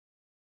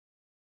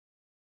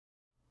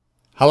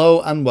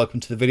Hello and welcome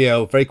to the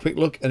video. Very quick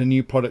look at a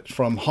new product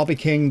from Hobby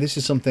King. This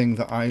is something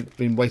that I've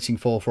been waiting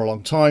for a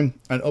long time,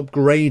 an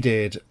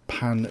upgraded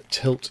pan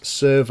tilt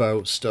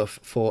servo stuff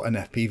for an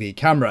FPV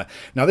camera.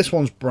 Now this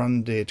one's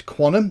branded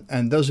Quanum,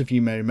 and those of you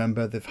may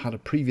remember they've had a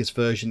previous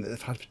version that they've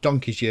had for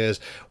donkey's years,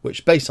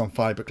 which based on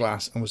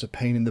fiberglass and was a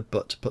pain in the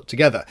butt to put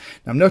together.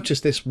 Now I've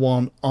noticed this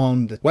one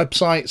on the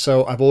website,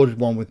 so I've ordered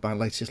one with my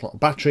latest lot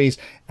of batteries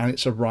and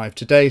it's arrived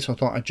today, so I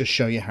thought I'd just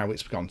show you how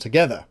it's gone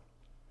together.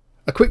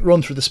 A quick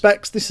run through the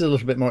specs. This is a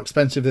little bit more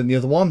expensive than the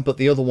other one, but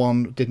the other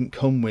one didn't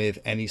come with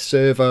any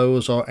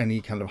servos or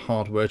any kind of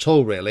hardware at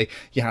all, really.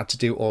 You had to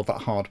do all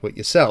that hardware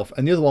yourself.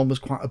 And the other one was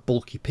quite a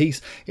bulky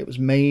piece. It was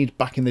made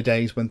back in the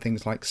days when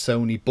things like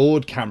Sony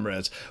board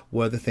cameras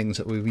were the things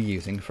that we were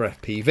using for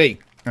FPV.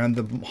 And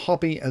the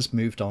hobby has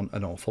moved on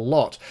an awful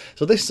lot.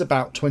 So this is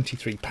about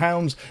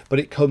 £23, but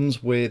it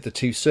comes with the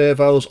two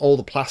servos, all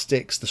the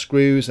plastics, the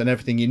screws and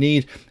everything you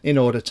need in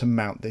order to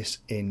mount this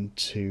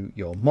into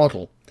your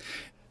model.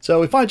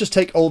 So if I just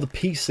take all the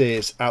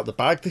pieces out the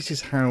bag, this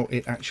is how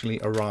it actually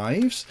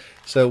arrives.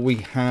 So we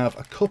have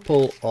a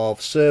couple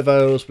of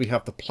servos, we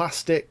have the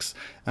plastics.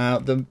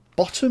 The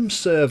bottom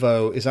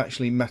servo is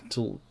actually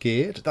metal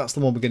geared. That's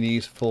the one we're going to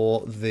use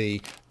for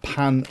the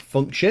pan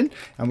function.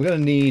 And we're going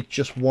to need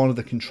just one of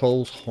the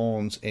controls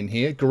horns in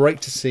here.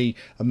 Great to see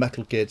a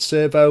metal geared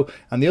servo.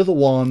 And the other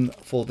one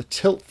for the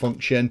tilt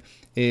function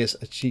is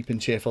a cheap and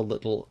cheerful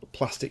little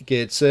plastic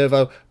geared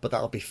servo, but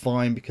that'll be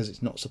fine because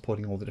it's not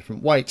supporting all the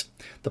different weight.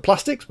 The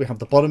plastics, we have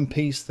the bottom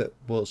piece that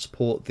will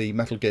support the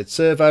metal geared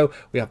servo,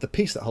 we have the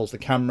piece that holds the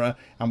camera,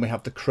 and we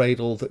have the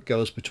cradle that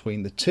goes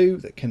between the two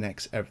that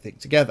connects everything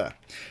together.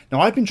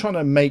 Now I've been trying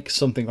to make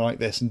something like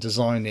this and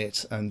design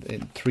it and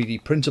in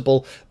 3D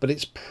printable, but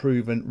it's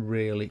proven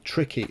really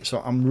tricky.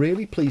 So I'm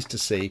really pleased to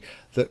see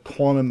that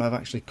Quanum have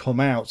actually come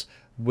out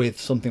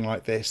with something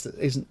like this that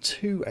isn't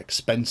too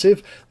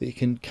expensive, that you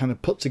can kind of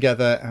put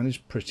together and is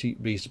pretty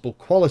reasonable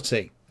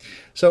quality.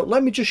 So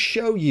let me just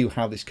show you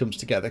how this comes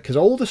together, because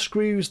all the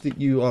screws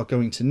that you are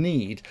going to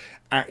need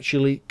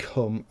actually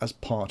come as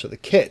part of the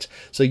kit.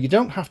 So you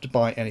don't have to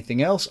buy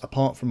anything else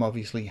apart from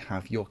obviously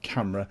have your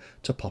camera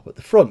to pop at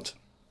the front.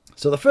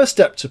 So the first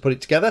step to put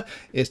it together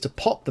is to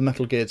pop the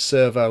metal geared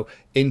servo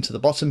into the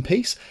bottom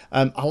piece.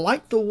 I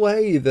like the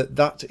way that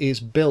that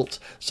is built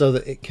so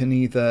that it can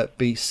either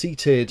be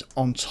seated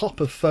on top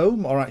of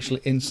foam or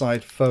actually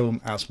inside foam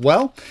as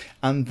well.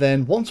 And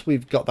then once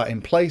we've got that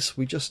in place,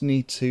 we just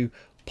need to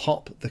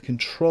pop the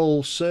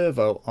control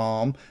servo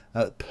arm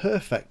at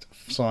perfect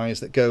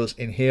size that goes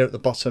in here at the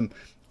bottom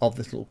of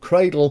this little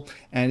cradle,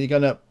 and you're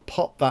going to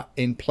pop that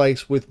in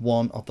place with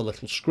one of the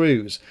little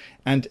screws.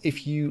 And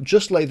if you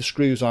just lay the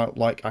screws out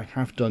like I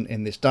have done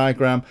in this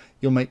diagram,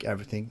 you'll make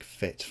everything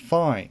fit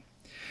fine.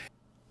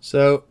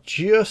 So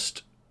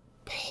just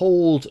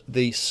hold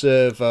the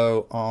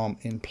servo arm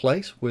in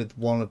place with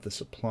one of the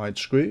supplied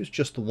screws,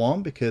 just the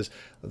one, because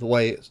of the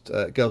way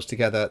it goes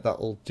together, that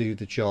will do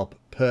the job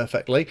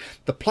perfectly.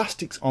 The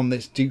plastics on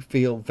this do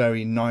feel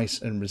very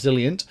nice and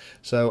resilient,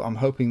 so I'm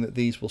hoping that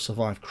these will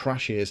survive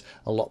crashes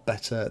a lot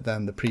better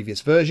than the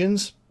previous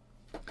versions.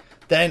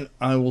 Then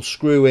I will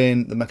screw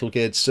in the metal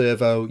geared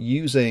servo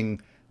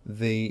using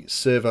the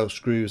servo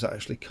screws that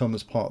actually come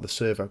as part of the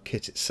servo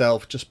kit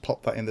itself. Just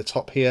pop that in the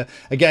top here.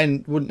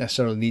 Again, wouldn't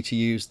necessarily need to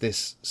use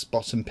this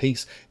bottom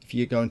piece if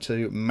you're going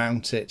to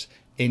mount it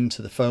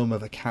into the foam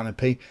of a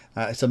canopy.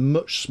 It's a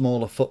much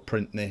smaller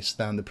footprint this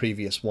than the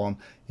previous one.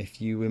 If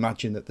you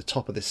imagine that the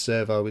top of this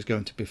servo is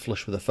going to be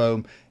flush with the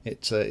foam,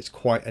 it's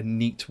quite a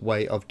neat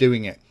way of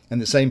doing it. In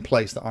the same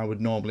place that I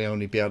would normally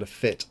only be able to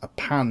fit a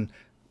pan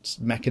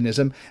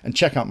mechanism. And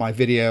check out my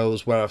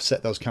videos where I've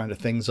set those kind of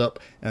things up,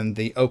 and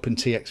the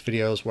OpenTX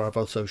videos where I've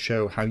also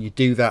shown how you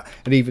do that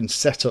and even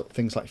set up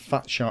things like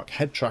Fat Shark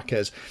head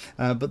trackers.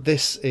 But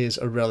this is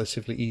a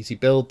relatively easy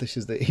build. This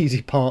is the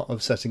easy part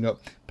of setting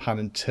up pan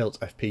and tilt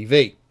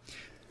FPV.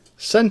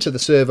 Center the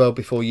servo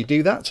before you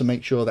do that to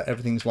make sure that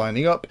everything's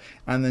lining up,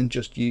 and then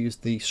just use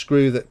the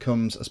screw that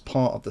comes as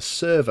part of the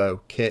servo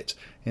kit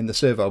in the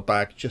servo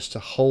bag just to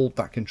hold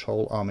that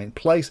control arm in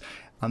place.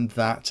 And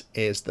that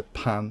is the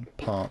pan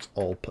part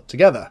all put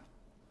together.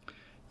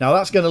 Now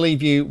that's going to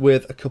leave you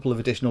with a couple of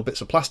additional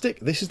bits of plastic.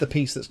 This is the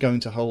piece that's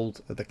going to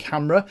hold the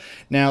camera.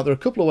 Now there are a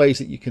couple of ways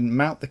that you can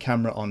mount the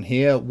camera on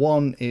here.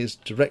 One is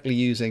directly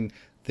using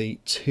the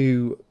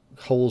two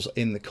holes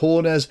in the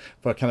corners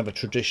for a kind of a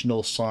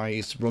traditional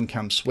sized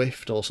Runcam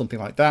Swift or something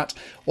like that.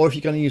 Or if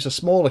you're going to use a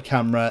smaller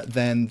camera,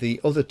 then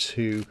the other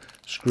two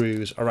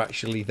screws are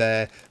actually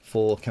there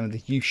for kind of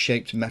the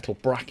U-shaped metal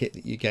bracket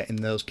that you get in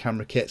those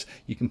camera kits.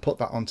 You can put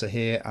that onto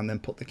here and then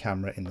put the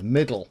camera in the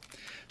middle.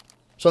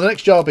 So the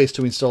next job is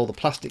to install the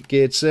plastic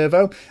geared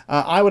servo.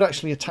 I would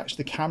actually attach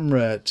the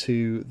camera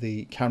to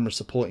the camera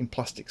supporting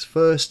plastics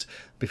first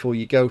before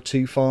you go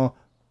too far.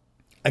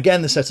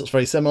 Again, the setup's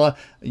very similar.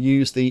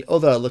 Use the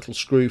other little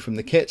screw from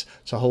the kit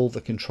to hold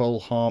the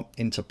control arm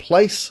into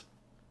place.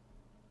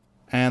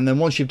 And then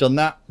once you've done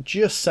that,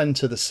 just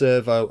center the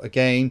servo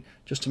again,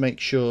 just to make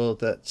sure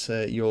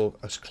that you're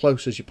as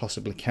close as you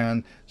possibly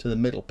can to the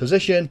middle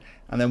position.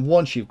 And then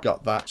once you've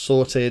got that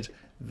sorted,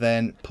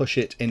 then push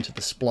it into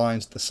the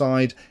splines at the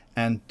side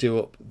and do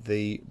up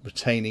the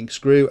retaining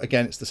screw.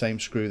 Again, it's the same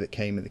screw that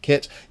came in the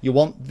kit. You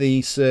want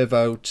the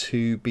servo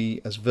to be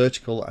as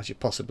vertical as you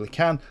possibly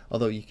can,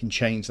 although you can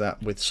change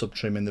that with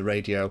subtrim in the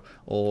radio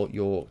or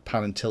your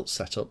pan and tilt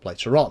setup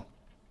later on.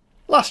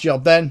 Last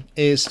job then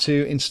is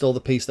to install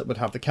the piece that would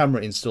have the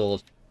camera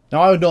installed.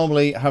 Now, I would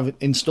normally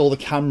install the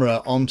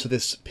camera onto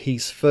this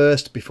piece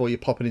first before you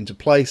pop it into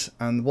place,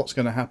 and what's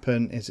going to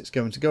happen is it's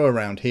going to go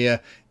around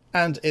here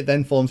and it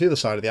then forms the other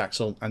side of the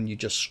axle, and you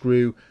just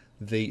screw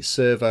the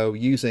servo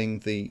using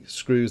the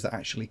screws that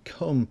actually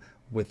come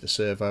with the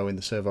servo in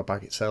the servo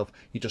bag itself.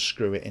 You just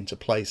screw it into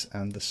place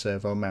and the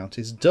servo mount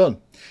is done.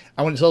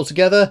 And when it's all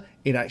together,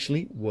 it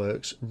actually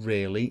works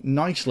really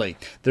nicely.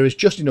 There is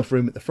just enough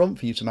room at the front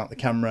for you to mount the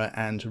camera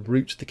and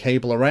route the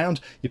cable around.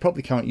 You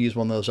probably can't use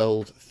one of those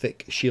old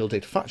thick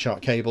shielded Fat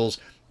Shark cables,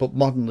 but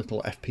modern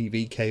little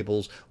FPV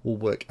cables will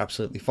work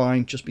absolutely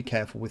fine. Just be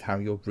careful with how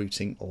you're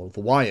routing all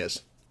the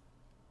wires.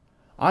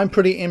 I'm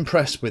pretty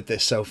impressed with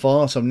this so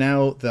far, so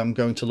now that I'm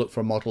going to look for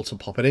a model to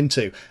pop it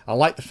into. I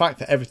like the fact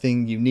that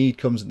everything you need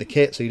comes in the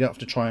kit, so you don't have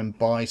to try and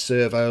buy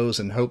servos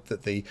and hope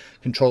that the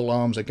control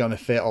arms are going to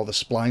fit or the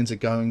splines are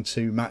going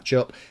to match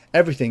up.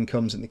 Everything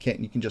comes in the kit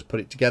and you can just put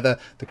it together.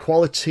 The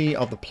quality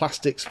of the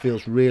plastics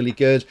feels really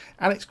good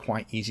and it's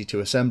quite easy to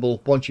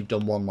assemble. Once you've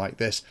done one like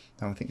this,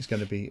 I think it's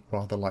going to be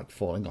rather like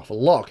falling off a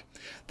log.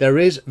 There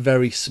is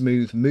very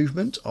smooth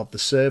movement of the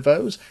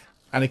servos.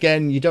 And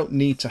again, you don't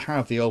need to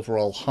have the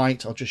overall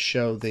height. I'll just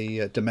show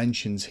the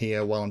dimensions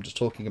here while I'm just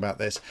talking about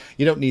this.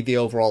 You don't need the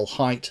overall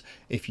height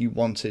if you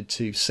wanted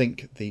to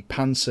sync the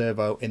pan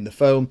servo in the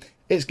foam.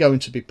 It's going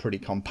to be pretty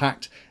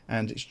compact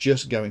and it's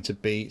just going to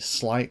be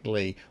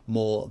slightly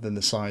more than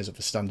the size of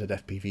a standard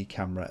FPV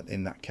camera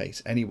in that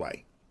case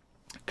anyway.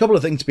 Couple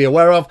of things to be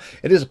aware of.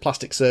 It is a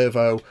plastic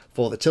servo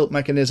for the tilt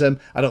mechanism.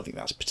 I don't think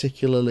that's a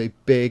particularly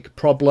big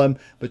problem,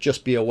 but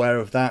just be aware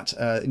of that.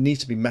 It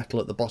needs to be metal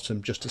at the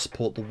bottom just to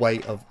support the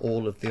weight of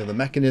all of the other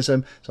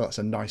mechanism, so that's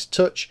a nice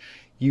touch.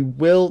 You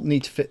will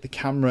need to fit the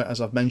camera, as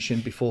I've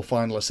mentioned, before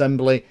final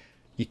assembly.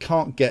 You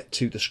can't get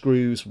to the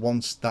screws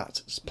once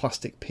that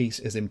plastic piece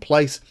is in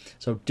place,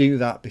 so do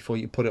that before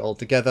you put it all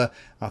together.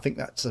 I think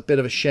that's a bit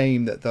of a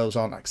shame that those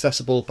aren't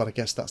accessible, but I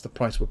guess that's the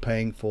price we're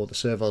paying for the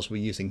servos we're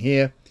using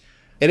here.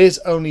 It is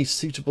only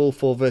suitable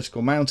for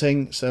vertical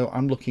mounting, so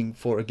I'm looking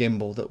for a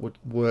gimbal that would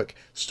work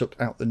stuck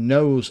out the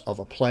nose of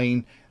a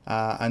plane,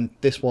 and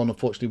this one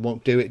unfortunately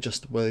won't do it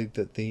just the way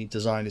that the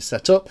design is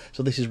set up.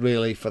 So this is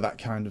really for that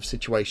kind of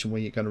situation where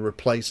you're going to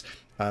replace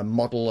a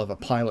model of a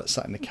pilot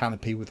sat in a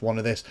canopy with one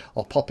of this,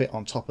 or pop it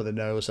on top of the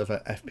nose of an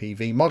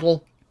FPV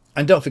model.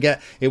 And don't forget,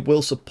 it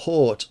will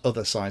support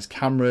other size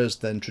cameras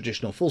than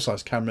traditional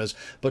full-size cameras,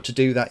 but to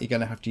do that you're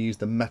going to have to use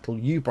the metal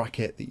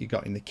U-bracket that you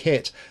got in the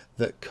kit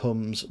that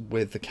comes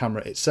with the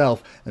camera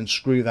itself and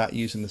screw that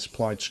using the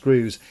supplied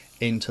screws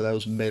into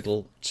those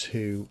middle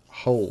two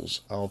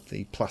holes of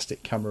the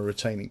plastic camera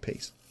retaining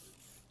piece.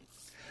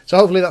 So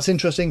hopefully that's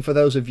interesting for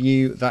those of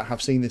you that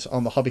have seen this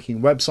on the Hobby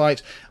King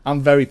website. I'm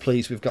very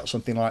pleased we've got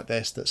something like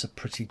this that's a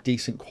pretty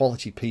decent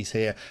quality piece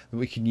here that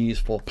we can use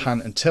for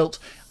pan and tilt.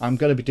 I'm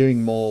going to be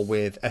doing more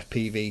with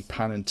FPV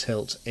pan and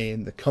tilt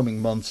in the coming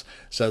months,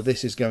 so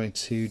this is going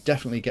to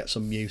definitely get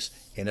some use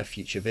in a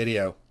future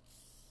video.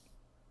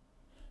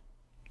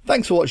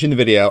 Thanks for watching the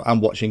video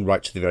and watching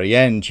right to the very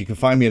end. You can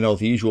find me in all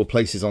the usual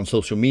places on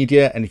social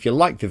media, and if you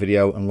like the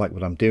video and like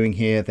what I'm doing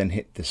here, then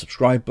hit the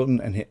subscribe button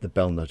and hit the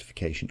bell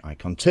notification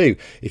icon too.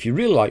 If you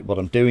really like what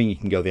I'm doing, you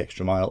can go the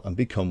extra mile and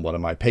become one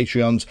of my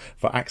Patreons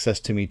for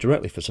access to me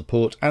directly for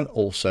support and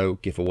also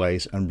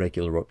giveaways and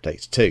regular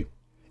updates too.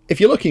 If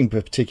you're looking for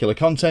particular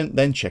content,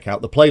 then check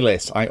out the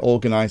playlist. I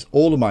organise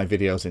all of my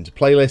videos into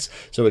playlists,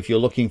 so if you're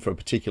looking for a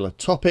particular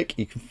topic,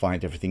 you can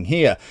find everything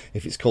here.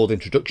 If it's called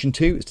Introduction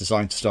To, it's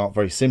designed to start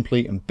very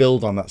simply and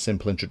build on that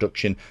simple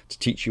introduction to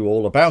teach you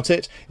all about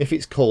it. If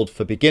it's called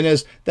For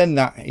Beginners, then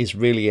that is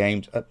really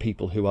aimed at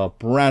people who are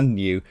brand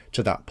new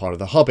to that part of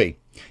the hobby.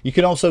 You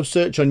can also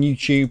search on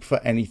YouTube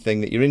for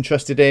anything that you're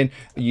interested in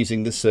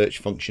using the search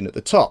function at the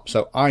top.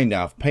 So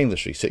iNav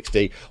Painless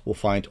 360 will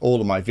find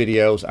all of my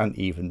videos and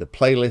even the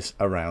playlist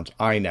around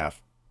iNav.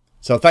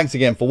 So thanks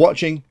again for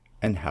watching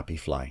and happy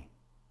flying.